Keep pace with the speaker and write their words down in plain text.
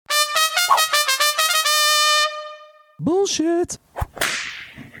Bullshit.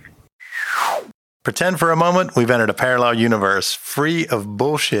 Pretend for a moment we've entered a parallel universe free of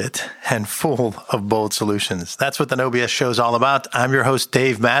bullshit and full of bold solutions. That's what the No BS show is all about. I'm your host,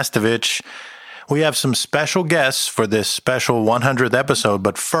 Dave Mastovich. We have some special guests for this special 100th episode,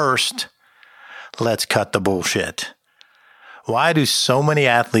 but first, let's cut the bullshit. Why do so many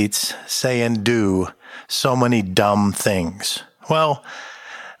athletes say and do so many dumb things? Well,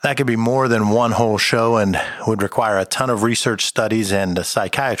 that could be more than one whole show and would require a ton of research studies and a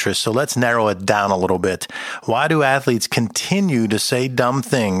psychiatrist. So let's narrow it down a little bit. Why do athletes continue to say dumb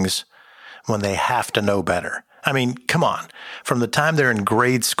things when they have to know better? I mean, come on. From the time they're in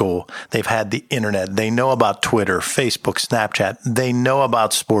grade school, they've had the internet. They know about Twitter, Facebook, Snapchat. They know about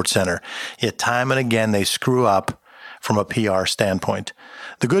SportsCenter. Yet time and again, they screw up from a PR standpoint.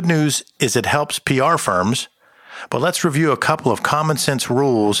 The good news is it helps PR firms. But let's review a couple of common sense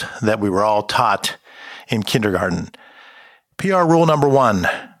rules that we were all taught in kindergarten. PR rule number 1,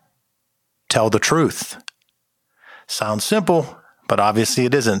 tell the truth. Sounds simple, but obviously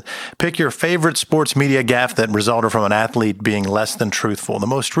it isn't. Pick your favorite sports media gaffe that resulted from an athlete being less than truthful. The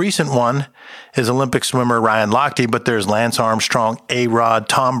most recent one is Olympic swimmer Ryan Lochte, but there's Lance Armstrong, A-Rod,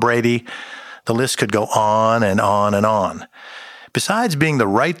 Tom Brady. The list could go on and on and on. Besides being the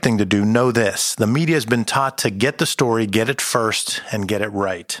right thing to do, know this. The media has been taught to get the story, get it first, and get it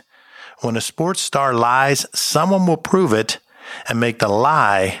right. When a sports star lies, someone will prove it and make the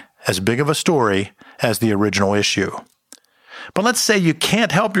lie as big of a story as the original issue. But let's say you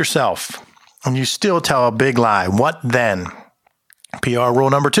can't help yourself and you still tell a big lie. What then? PR rule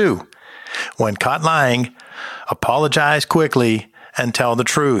number 2. When caught lying, apologize quickly and tell the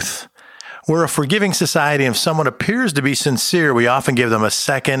truth. We're a forgiving society, and if someone appears to be sincere, we often give them a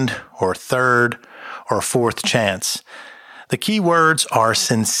second or third or fourth chance. The key words are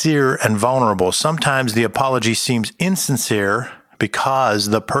sincere and vulnerable. Sometimes the apology seems insincere because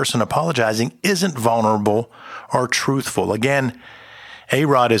the person apologizing isn't vulnerable or truthful. Again,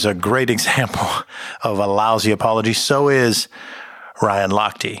 A-Rod is a great example of a lousy apology. So is Ryan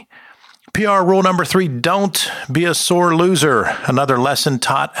Lochte. PR rule number 3, don't be a sore loser. Another lesson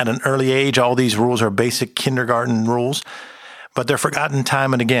taught at an early age. All these rules are basic kindergarten rules, but they're forgotten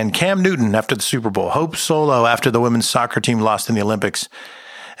time and again. Cam Newton after the Super Bowl, Hope Solo after the women's soccer team lost in the Olympics,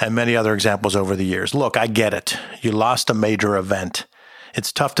 and many other examples over the years. Look, I get it. You lost a major event.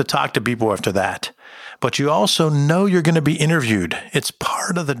 It's tough to talk to people after that, but you also know you're going to be interviewed. It's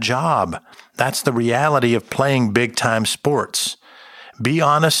part of the job. That's the reality of playing big-time sports. Be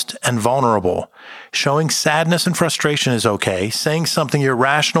honest and vulnerable. Showing sadness and frustration is okay. Saying something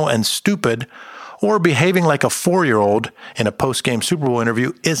irrational and stupid or behaving like a 4-year-old in a post-game Super Bowl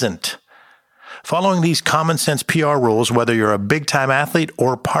interview isn't. Following these common sense PR rules, whether you're a big-time athlete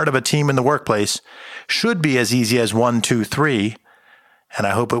or part of a team in the workplace, should be as easy as 1, 2, 3, and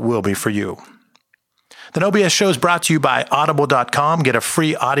I hope it will be for you. The No BS show is brought to you by Audible.com. Get a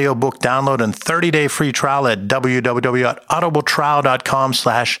free audiobook download and 30-day free trial at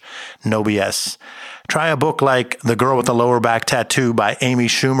www.audibletrial.com/NoBS. Try a book like The Girl with the Lower Back Tattoo by Amy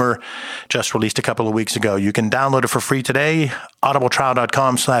Schumer, just released a couple of weeks ago. You can download it for free today,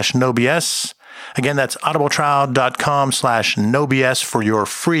 audibletrial.com/NoBS. Again, that's audibletrial.com/NoBS for your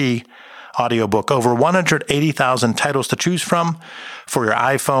free audiobook. Over 180,000 titles to choose from for your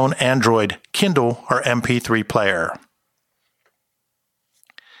iPhone, Android, Kindle, or MP3 player.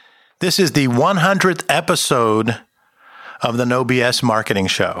 This is the 100th episode of the No BS Marketing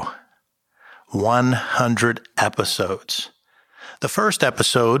Show. 100 episodes. The first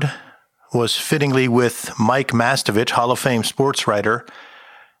episode was fittingly with Mike Mastovich, Hall of Fame sports writer,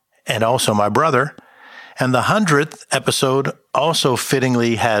 and also my brother. And the 100th episode also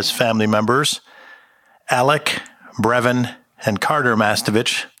fittingly has family members, Alec, Brevin, and Carter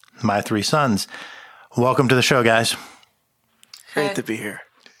Mastovich, my 3 sons. Welcome to the show, guys. Great to be here.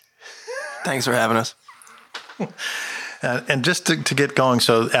 Thanks for having us. And just to get going,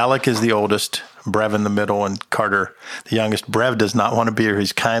 so Alec is the oldest, Brevin the middle, and Carter the youngest. Brev does not want to be here.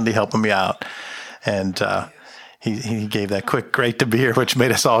 He's kindly helping me out. And he gave that quick, great to be here, which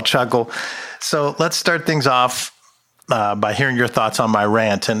made us all chuckle. So let's start things off by hearing your thoughts on my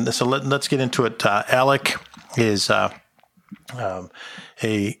rant. And so let's get into it. Alec is a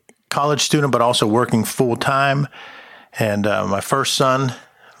college student, but also working full time. And my first son,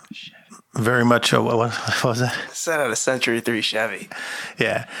 very much, what was that? Set out a Century 3 Chevy.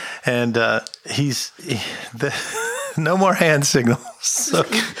 Yeah. And no more hand signals. So.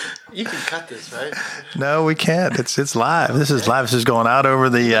 You can cut this, right? No, we can't. It's live. This is live. This is going out over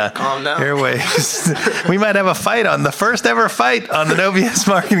the Calm down. airwaves. We might have a fight on the first ever fight on the No BS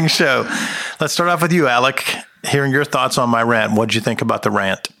Marketing Show. Let's start off with you, Alec. hearing your thoughts on my rant. What'd you think about the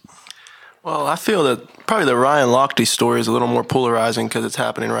rant? Well, I feel that probably the Ryan Lochte story is a little more polarizing because it's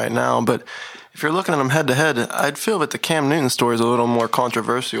happening right now. But if you're looking at them head to head, I'd feel that the Cam Newton story is a little more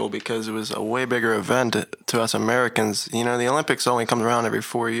controversial because it was a way bigger event to us Americans. You know, the Olympics only comes around every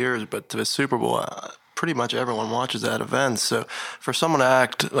 4 years, but to the Super Bowl, pretty much everyone watches that event. So for someone to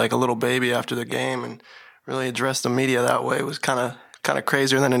act like a little baby after the game and really address the media that way was kind of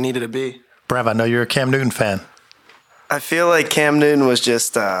crazier than it needed to be. Brev, I know you're a Cam Newton fan. I feel like Cam Newton was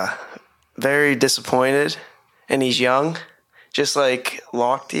just very disappointed, and he's young, just like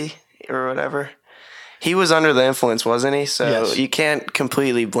Lochte or whatever. He was under the influence, wasn't he? So Yes. You can't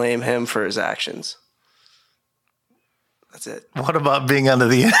completely blame him for his actions. That's it. What about being under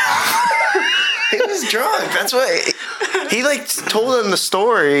the... He was drunk. That's what he told him the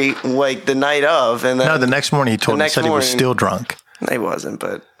story like the night of, and then No, the next morning he told me, said he was still drunk. he wasn't.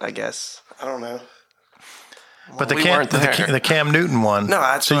 But I guess I don't know. But we weren't there. the Cam Newton one. No,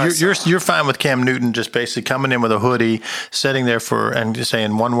 that's so what I you're fine with Cam Newton just basically coming in with a hoodie, sitting there and just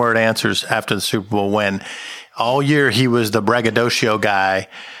saying one word answers after the Super Bowl win. All year he was the braggadocio guy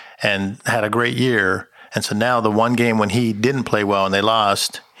and had a great year. And so now the one game when he didn't play well and they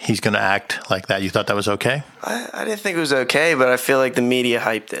lost, he's going to act like that. You thought that was okay? I didn't think it was okay, but I feel like the media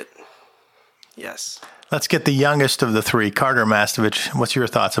hyped it. Yes. Let's get the youngest of the three, Carter Mastovich. What's your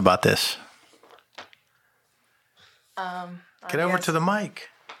thoughts about this? Get over to the mic.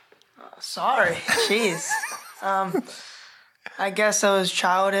 Sorry, jeez. I guess I was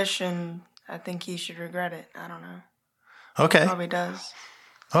childish, and I think he should regret it. I don't know. Okay. Probably does.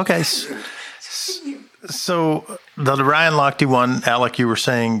 Okay. So the Ryan Lochte one, Alec, you were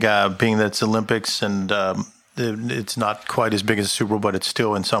saying being that it's Olympics and it's not quite as big as a Super Bowl, but it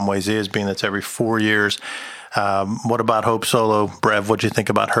still in some ways is, being that's every 4 years. What about Hope Solo? Brev, what'd you think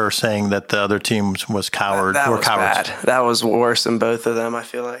about her saying that the other team was cowards? That was cowards? bad. That was worse than both of them, I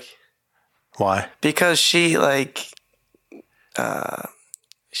feel like. Why? Because she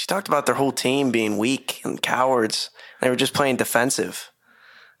talked about their whole team being weak and cowards. They were just playing defensive.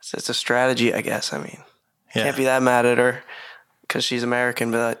 So it's a strategy, I guess. I mean, Yeah. can't be that mad at her because she's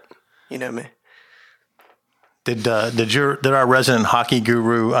American, but you know me. Did our resident soccer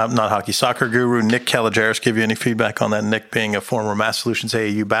guru, Nick Caligaris, give you any feedback on that? Nick being a former Mass Solutions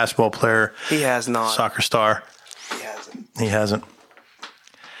AAU basketball player, He has not. soccer star. He hasn't. He hasn't.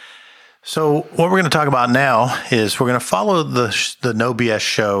 So what we're going to talk about now is we're going to follow the No BS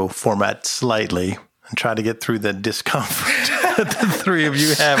show format slightly and try to get through the discomfort that the three of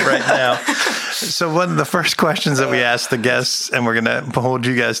you have right now. So one of the first questions that we ask the guests, and we're going to hold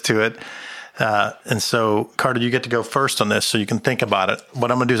you guys to it. And so, Carter, you get to go first on this so you can think about it.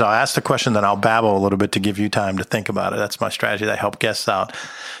 What I'm going to do is I'll ask the question, then I'll babble a little bit to give you time to think about it. That's my strategy that I help guests out.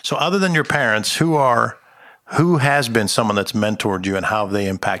 So other than your parents, who has been someone that's mentored you and how have they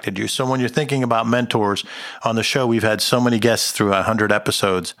impacted you? So when you're thinking about mentors on the show, we've had so many guests through 100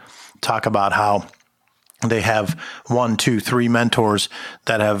 episodes talk about how they have 1, 2, 3 mentors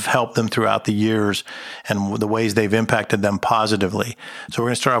that have helped them throughout the years and the ways they've impacted them positively. So we're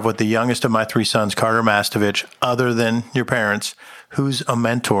going to start off with the youngest of my 3 sons, Carter Mastovich. Other than your parents, who's a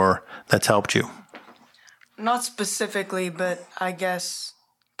mentor that's helped you? Not specifically, but I guess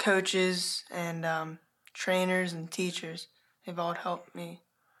coaches and trainers and teachers. They've all helped me.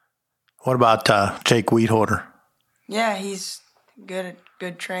 What about Jake Weedholder? Yeah, he's good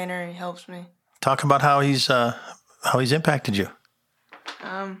trainer. He helps me. Talk about how he's impacted you.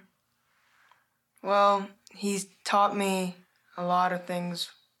 Well, he's taught me a lot of things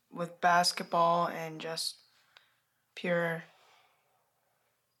with basketball and just pure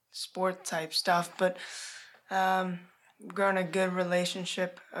sport type stuff, but grown a good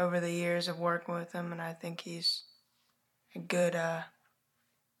relationship over the years of working with him, and I think he's a good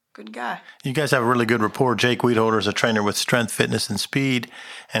guy. You guys have a really good rapport. Jake Weedholder is a trainer with Strength, Fitness, and Speed,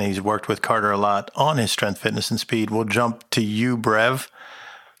 and he's worked with Carter a lot on his Strength, Fitness, and Speed. We'll jump to you, Brev.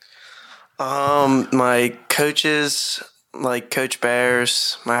 My coaches, like Coach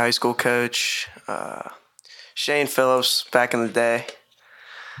Bears, my high school coach, Shane Phillips back in the day.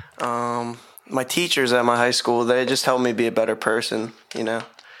 My teachers at my high school, they just helped me be a better person, you know.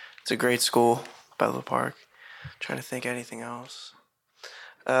 It's a great school, Bethel Park. Trying to think anything else.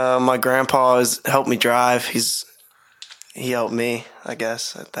 My grandpa has helped me drive. He helped me, I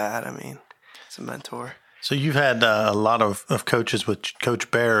guess, at that. I mean, it's a mentor. So you've had a lot of coaches with Coach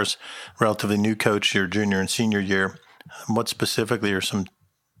Bears, relatively new coach your junior and senior year. What specifically are some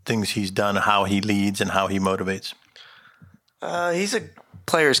things he's done, how he leads and how he motivates? He's a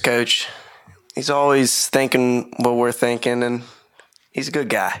player's coach. He's always thinking what we're thinking, and he's a good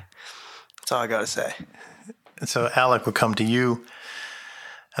guy. That's all I got to say. So Alec will come to you.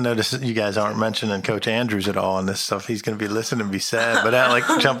 I notice you guys aren't mentioning Coach Andrews at all on this stuff. He's going to be listening and be sad. But Alec,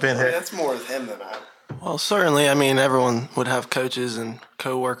 jump in here. That's more with him than I. Well, certainly. I mean, everyone would have coaches and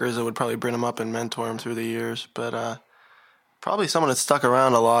coworkers that would probably bring them up and mentor them through the years. But probably someone that stuck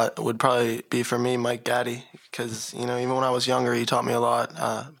around a lot would probably be, for me, Mike Gaddy. Because, even when I was younger, he taught me a lot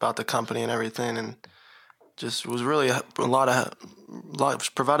about the company and everything. And just was really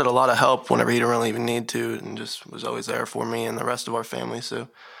provided a lot of help whenever he didn't really even need to, and just was always there for me and the rest of our family. So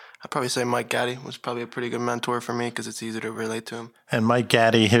I'd probably say Mike Gaddy was probably a pretty good mentor for me because it's easy to relate to him. And Mike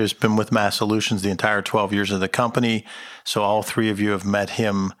Gaddy has been with Mass Solutions the entire 12 years of the company. So all three of you have met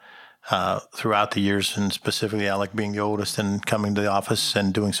him throughout the years, and specifically Alec being the oldest and coming to the office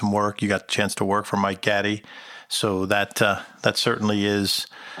and doing some work. You got the chance to work for Mike Gaddy. So that certainly is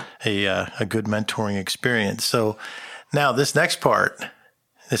a good mentoring experience. So now this next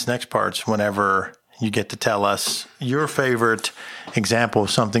part's whenever you get to tell us your favorite example of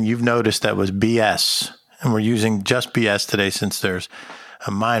something you've noticed that was BS. And we're using just BS today since there's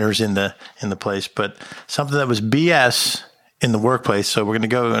minors in the place, but something that was BS in the workplace. So we're going to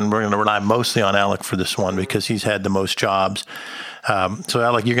go and we're going to rely mostly on Alec for this one because he's had the most jobs. So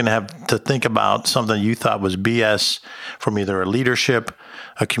Alec, you're going to have to think about something you thought was BS from either a leadership,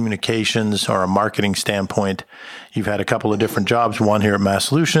 a communications, or a marketing standpoint. You've had a couple of different jobs, one here at Mass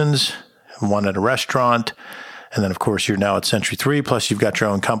Solutions, one at a restaurant, and then, of course, you're now at Century 3, plus you've got your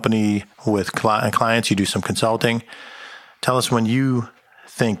own company with clients. You do some consulting. Tell us when you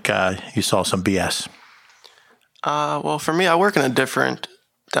think you saw some BS. Well, for me, I work in a different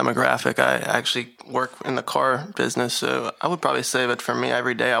demographic. I actually work in the car business, so I would probably say that for me,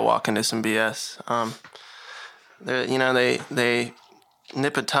 every day I walk into some BS. They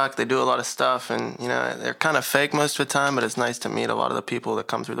nip and tuck, they do a lot of stuff, and they're kind of fake most of the time, but it's nice to meet a lot of the people that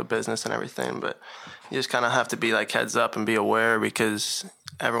come through the business and everything. But you just kind of have to be like heads up and be aware because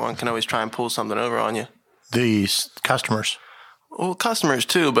everyone can always try and pull something over on you. These customers? Well, customers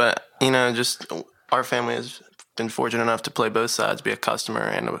too, but just our family has been fortunate enough to play both sides, be a customer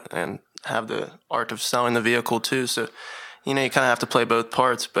and have the art of selling the vehicle too. So, you kind of have to play both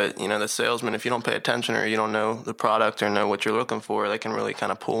parts. But, the salesman, if you don't pay attention or you don't know the product or know what you're looking for, they can really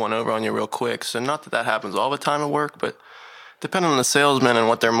kind of pull one over on you real quick. So not that happens all the time at work, but depending on the salesman and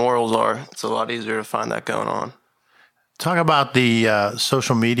what their morals are, it's a lot easier to find that going on. Talk about the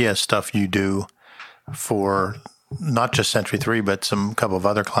social media stuff you do for not just Century 3, but some couple of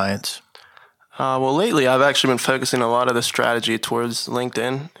other clients. Well, lately I've actually been focusing a lot of the strategy towards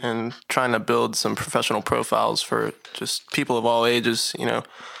LinkedIn and trying to build some professional profiles for just people of all ages,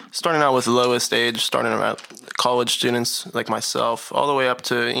 starting out with the lowest age, starting about college students like myself, all the way up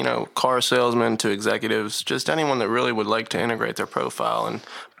to, car salesmen to executives, just anyone that really would like to integrate their profile and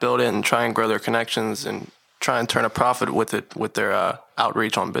build it and try and grow their connections and try and turn a profit with it, with their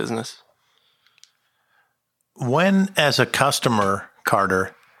outreach on business. When, as a customer,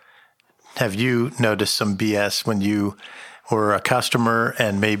 Carter, have you noticed some BS when you were a customer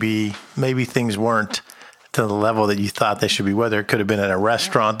and maybe things weren't to the level that you thought they should be, whether it could have been at a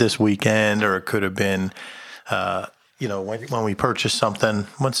restaurant this weekend or it could have been, when we purchased something,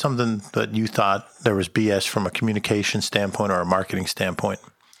 when something that you thought there was BS from a communication standpoint or a marketing standpoint?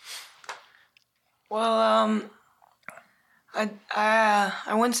 Well,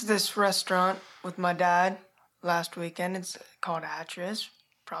 I went to this restaurant with my dad last weekend. It's called Atris.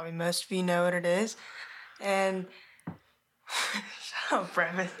 Probably most of you know what it is. And shut up,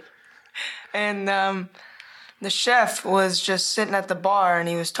 Brevin. And the chef was just sitting at the bar and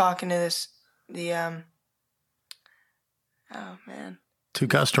he was talking to two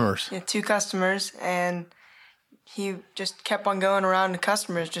customers. Yeah, two customers, and he just kept on going around the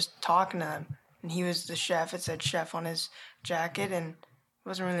customers, just talking to them. And he was the chef. It said chef on his jacket, and it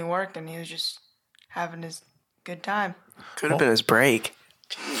wasn't really working. He was just having his good time. Could have been his break.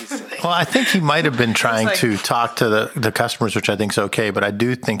 Well, I think he might have been trying to talk to the customers, which I think is okay. But I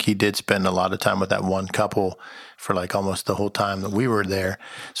do think he did spend a lot of time with that one couple for like almost the whole time that we were there.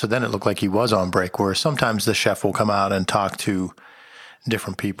 So then it looked like he was on break, where sometimes the chef will come out and talk to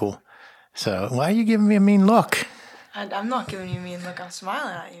different people. So why are you giving me a mean look? I'm not giving you a mean look. I'm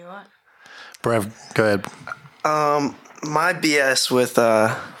smiling at you. What? Brev, go ahead. My BS with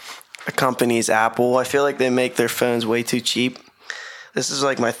a company's Apple, I feel like they make their phones way too cheap. This is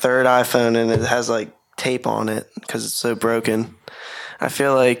like my third iPhone, and it has like tape on it because it's so broken. I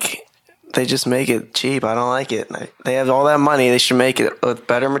feel like they just make it cheap. I don't like it. They have all that money. They should make it with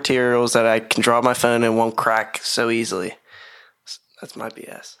better materials that I can drop my phone and won't crack so easily. That's my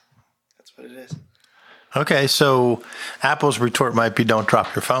BS. That's what it is. Okay, so Apple's retort might be don't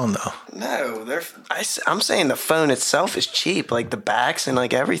drop your phone, though. No, I'm saying the phone itself is cheap, like the backs and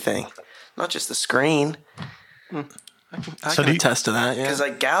like everything, not just the screen. I can attest to that, yeah. Because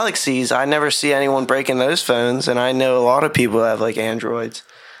like Galaxies, I never see anyone breaking those phones, and I know a lot of people have like Androids.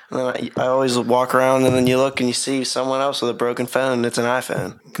 And then I always walk around, and then you look and you see someone else with a broken phone, and it's an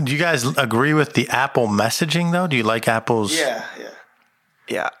iPhone. Do you guys agree with the Apple messaging, though? Do you like Apple's?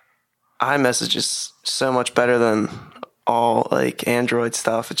 Yeah. iMessage is so much better than all like Android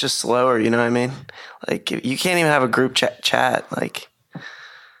stuff. It's just slower, you know what I mean? Like you can't even have a group chat. Like,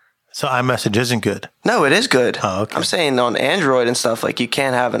 so iMessage isn't good. no, it is good. Oh, okay. I'm saying on Android and stuff, like you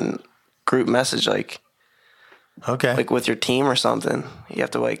can't have a group message like with your team or something. You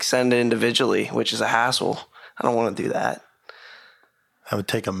have to like send it individually, which is a hassle. I don't want to do that. That would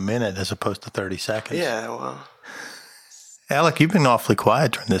take a minute as opposed to 30 seconds. Yeah, well. Alec, you've been awfully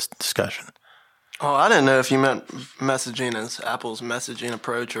quiet during this discussion. Oh, I didn't know if you meant messaging as Apple's messaging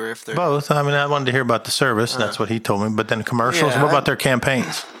approach or if they're... Both. I mean, I wanted to hear about the service. That's what he told me. But then commercials, what about their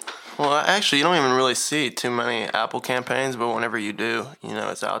campaigns? Well, actually, you don't even really see too many Apple campaigns, but whenever you do, you know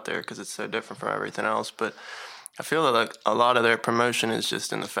it's out there because it's so different from everything else. But I feel that like a lot of their promotion is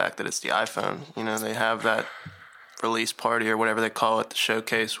just in the fact that it's the iPhone. You know, they have that release party or whatever they call it, the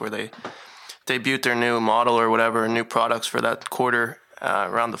showcase where they debut their new model or whatever, new products for that quarter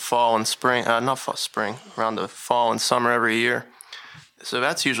around the fall and spring, around the fall and summer every year. So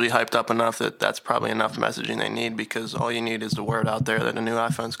that's usually hyped up enough that that's probably enough messaging they need because all you need is the word out there that a new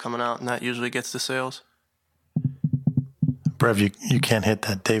iPhone's coming out, and that usually gets the sales. Brev, you can't hit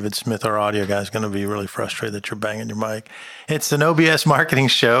that. David Smith, our audio guy, is going to be really frustrated that you're banging your mic. It's an OBS Marketing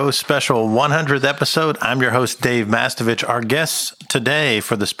Show, special 100th episode. I'm your host, Dave Mastovich. Our guests today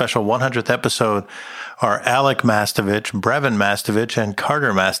for the special 100th episode are Alec Mastovich, Brevin Mastovich, and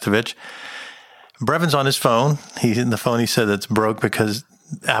Carter Mastovich. Brevin's on his phone. The phone he said it's broke because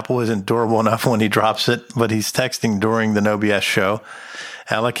Apple isn't durable enough when he drops it, but he's texting during the OBS show.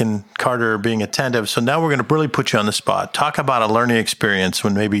 Alec and Carter are being attentive. So now we're going to really put you on the spot. Talk about a learning experience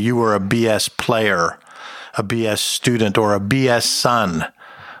when maybe you were a BS player, a BS student, or a BS son.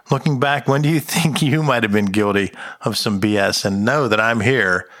 Looking back, when do you think you might have been guilty of some BS? And know that I'm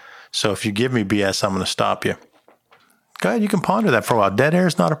here. So if you give me BS, I'm going to stop you. Go ahead. You can ponder that for a while. Dead air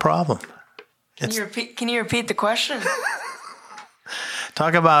is not a problem. Can you repeat the question?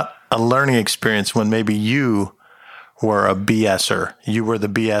 Talk about a learning experience when maybe you were a BSer. You were the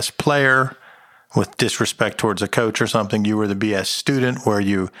BS player with disrespect towards a coach or something. You were the BS student where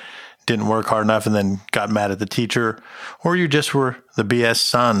you didn't work hard enough and then got mad at the teacher. Or you just were the BS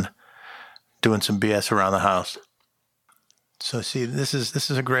son doing some BS around the house. So see, this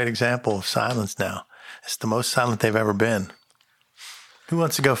is a great example of silence now. It's the most silent they've ever been. Who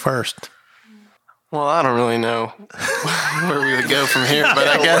wants to go first? Well, I don't really know where we would go from here, but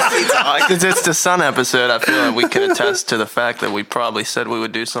I guess since it's the Sun episode, I feel like we can attest to the fact that we probably said we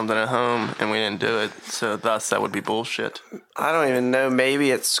would do something at home and we didn't do it. So thus, that would be bullshit. I don't even know.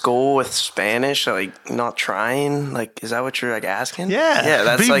 Maybe at school with Spanish, like not trying. Like, is that what you're like asking? Yeah.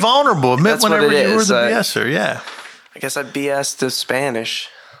 That's be like, vulnerable. Admit that's whenever what it you were is. the BSer. Yeah. I guess I BS'd the Spanish.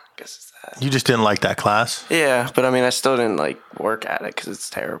 I guess it's that. You just didn't like that class? Yeah, but I mean, I still didn't like work at it because it's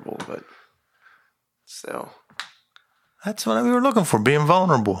terrible. But still. That's what we were looking for, being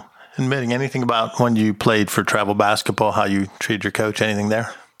vulnerable. Admitting anything about when you played for travel basketball, how you treated your coach, anything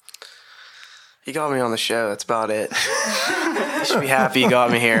there? You got me on the show. That's about it. You should be happy you got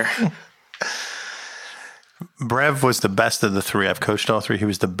me here. Brev was the best of the three. I've coached all three. He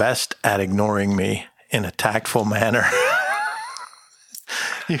was the best at ignoring me in a tactful manner.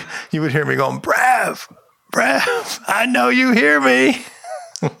 You would hear me going, Brev, I know you hear me.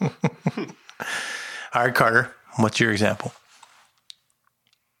 All right, Carter. What's your example?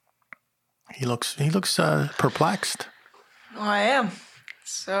 He looks perplexed. Well, I am.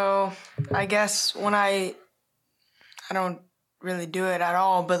 So I guess when I don't really do it at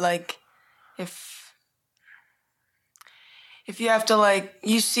all, but like if you have to like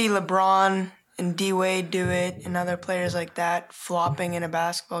you see LeBron and D Wade do it and other players like that flopping in a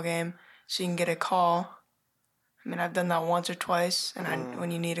basketball game so you can get a call. I mean, I've done that once or twice, and when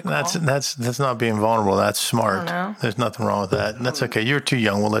you need a call. That's not being vulnerable. That's smart. I don't know. There's nothing wrong with that. That's okay. You're too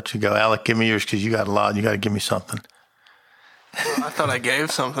young. We'll let you go. Alec, give me yours because you got a lot. You got to give me something. Well, I thought I gave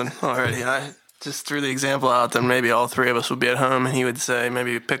something already. I just threw the example out that maybe all three of us would be at home, and he would say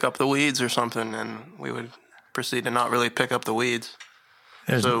maybe pick up the weeds or something, and we would proceed to not really pick up the weeds.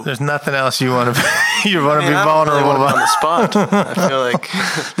 There's nothing else you want to be vulnerable really on the about. spot. I feel like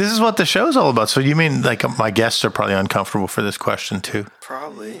This is what the show's all about. So you mean like my guests are probably uncomfortable for this question too?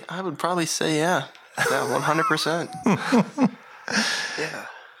 Probably. I would probably say yeah. Yeah, 100%. Yeah.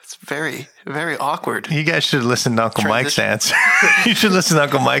 It's very, very awkward. You guys should listen to Uncle Mike's answer. You should listen to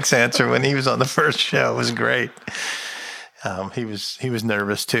Uncle Mike's answer when he was on the first show. It was great. He was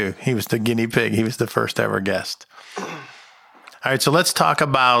nervous too. He was the guinea pig. He was the first ever guest. All right, so let's talk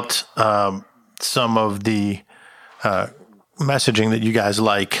about some of the messaging that you guys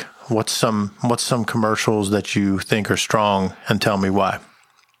like. What's some commercials that you think are strong, and tell me why.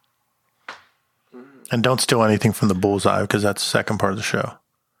 And don't steal anything from the bullseye, because that's the second part of the show.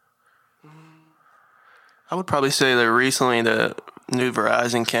 I would probably say that recently the new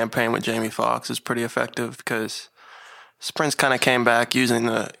Verizon campaign with Jamie Foxx is pretty effective, because Sprint's kind of came back using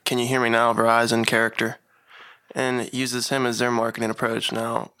the "Can you hear me now" Verizon character, and it uses him as their marketing approach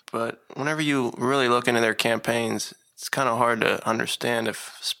now. But whenever you really look into their campaigns, it's kind of hard to understand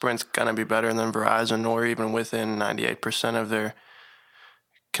if Sprint's going to be better than Verizon, or even within 98% of their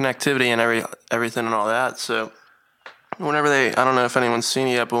connectivity and everything and all that. So whenever I don't know if anyone's seen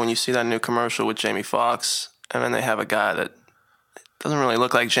it yet, but when you see that new commercial with Jamie Foxx, and then they have a guy that doesn't really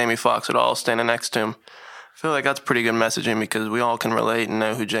look like Jamie Foxx at all standing next to him, I feel like that's pretty good messaging, because we all can relate and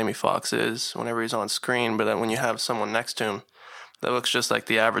know who Jamie Foxx is whenever he's on screen. But then when you have someone next to him that looks just like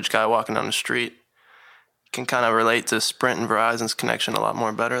the average guy walking down the street, can kind of relate to Sprint and Verizon's connection a lot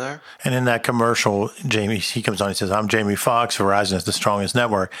more better there. And in that commercial, he comes on, he says, "I'm Jamie Foxx, Verizon is the strongest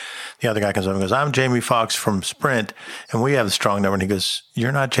network." The other guy comes up and goes, "I'm Jamie Foxx from Sprint, and we have the strong network." And he goes,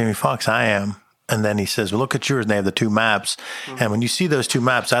 "You're not Jamie Foxx, I am." And then he says, "Well, look at yours," and they have the two maps. Mm-hmm. And when you see those two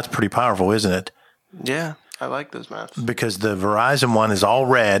maps, that's pretty powerful, isn't it? Yeah, I like those maps. Because the Verizon one is all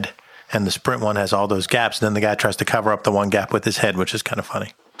red, and the Sprint one has all those gaps. And then the guy tries to cover up the one gap with his head, which is kind of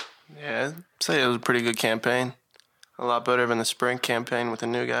funny. Yeah, I'd say it was a pretty good campaign. A lot better than the Sprint campaign with the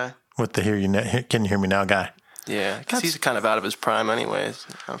new guy. With the "Can you hear me now" guy. Yeah, because he's kind of out of his prime anyways.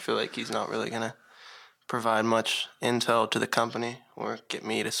 I feel like he's not really going to provide much intel to the company or get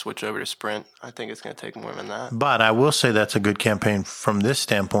me to switch over to Sprint. I think it's going to take more than that. But I will say that's a good campaign from this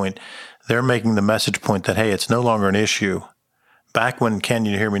standpoint. They're making the message point that, hey, it's no longer an issue. Back when "Can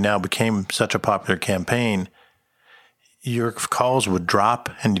You Hear Me Now" became such a popular campaign, your calls would drop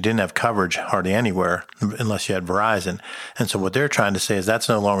and you didn't have coverage hardly anywhere unless you had Verizon. And so what they're trying to say is that's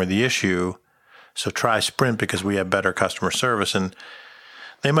no longer the issue. So try Sprint because we have better customer service. And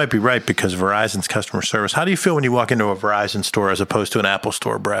they might be right, because Verizon's customer service. How do you feel when you walk into a Verizon store as opposed to an Apple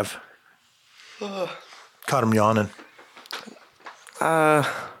store, Brev? Caught him yawning. I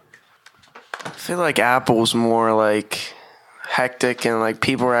feel like Apple's more like hectic, and like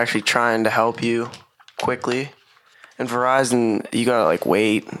people are actually trying to help you quickly. And Verizon, you gotta like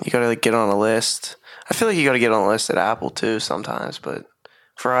wait. You gotta like get on a list. I feel like you gotta get on a list at Apple too sometimes, but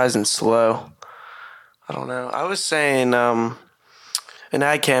Verizon's slow. I don't know. I was saying an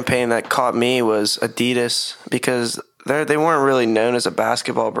ad campaign that caught me was Adidas, because they weren't really known as a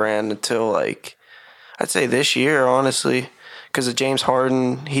basketball brand until like I'd say this year, honestly, because of James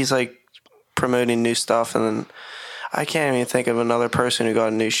Harden. He's like promoting new stuff, and then I can't even think of another person who got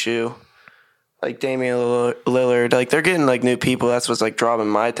a new shoe. Like Damian Lillard, like they're getting like new people. That's what's like drawing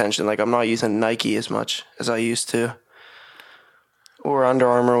my attention. Like I'm not using Nike as much as I used to, or Under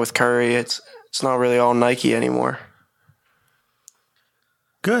Armour with Curry. It's not really all Nike anymore.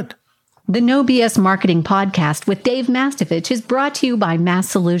 Good. The No BS Marketing Podcast with Dave Mastovich is brought to you by Mass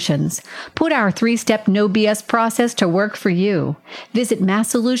Solutions. Put our 3-step No BS process to work for you. Visit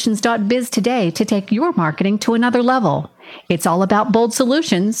masssolutions.biz today to take your marketing to another level. It's all about bold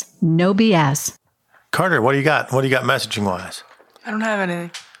solutions, no BS. Carter, what do you got? What do you got messaging wise? I don't have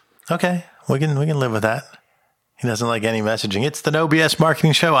anything. Okay, we can live with that. He doesn't like any messaging. It's the No BS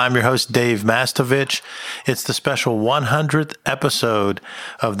Marketing Show. I'm your host, Dave Mastovich. It's the special 100th episode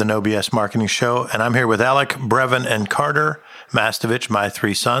of the No BS Marketing Show, and I'm here with Alec, Brevin, and Carter Mastovich, my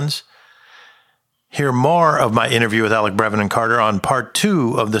 3 sons. Hear more of my interview with Alec, Brevin, and Carter on part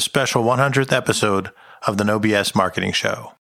 2 of the special 100th episode of the No BS Marketing Show.